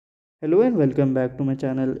Hello and welcome back to my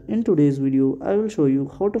channel. In today's video, I will show you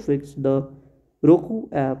how to fix the Roku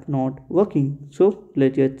app not working. So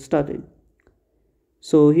let's get started.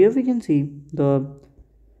 So here we can see the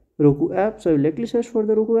Roku app. So I will directly search for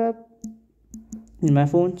the Roku app in my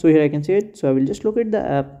phone. So here I can see it. So I will just locate the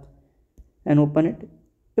app and open it.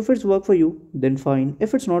 If it's work for you, then fine.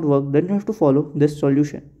 If it's not work, then you have to follow this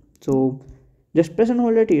solution. So just press and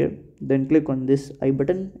hold it here, then click on this I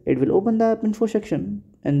button. It will open the app info section,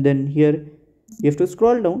 and then here you have to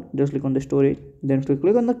scroll down, just click on the storage, then if you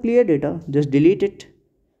click on the clear data, just delete it.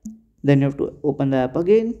 Then you have to open the app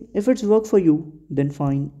again. If it's work for you, then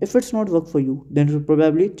fine. If it's not work for you, then you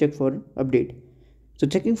probably check for an update. So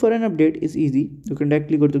checking for an update is easy. You can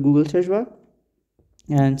directly go to Google search bar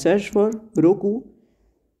and search for Roku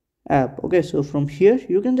app. Okay, so from here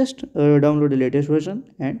you can just download the latest version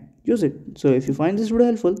and use it. So if you find this video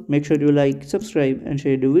helpful, make sure you like, subscribe and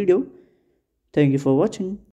share the video. Thank you for watching.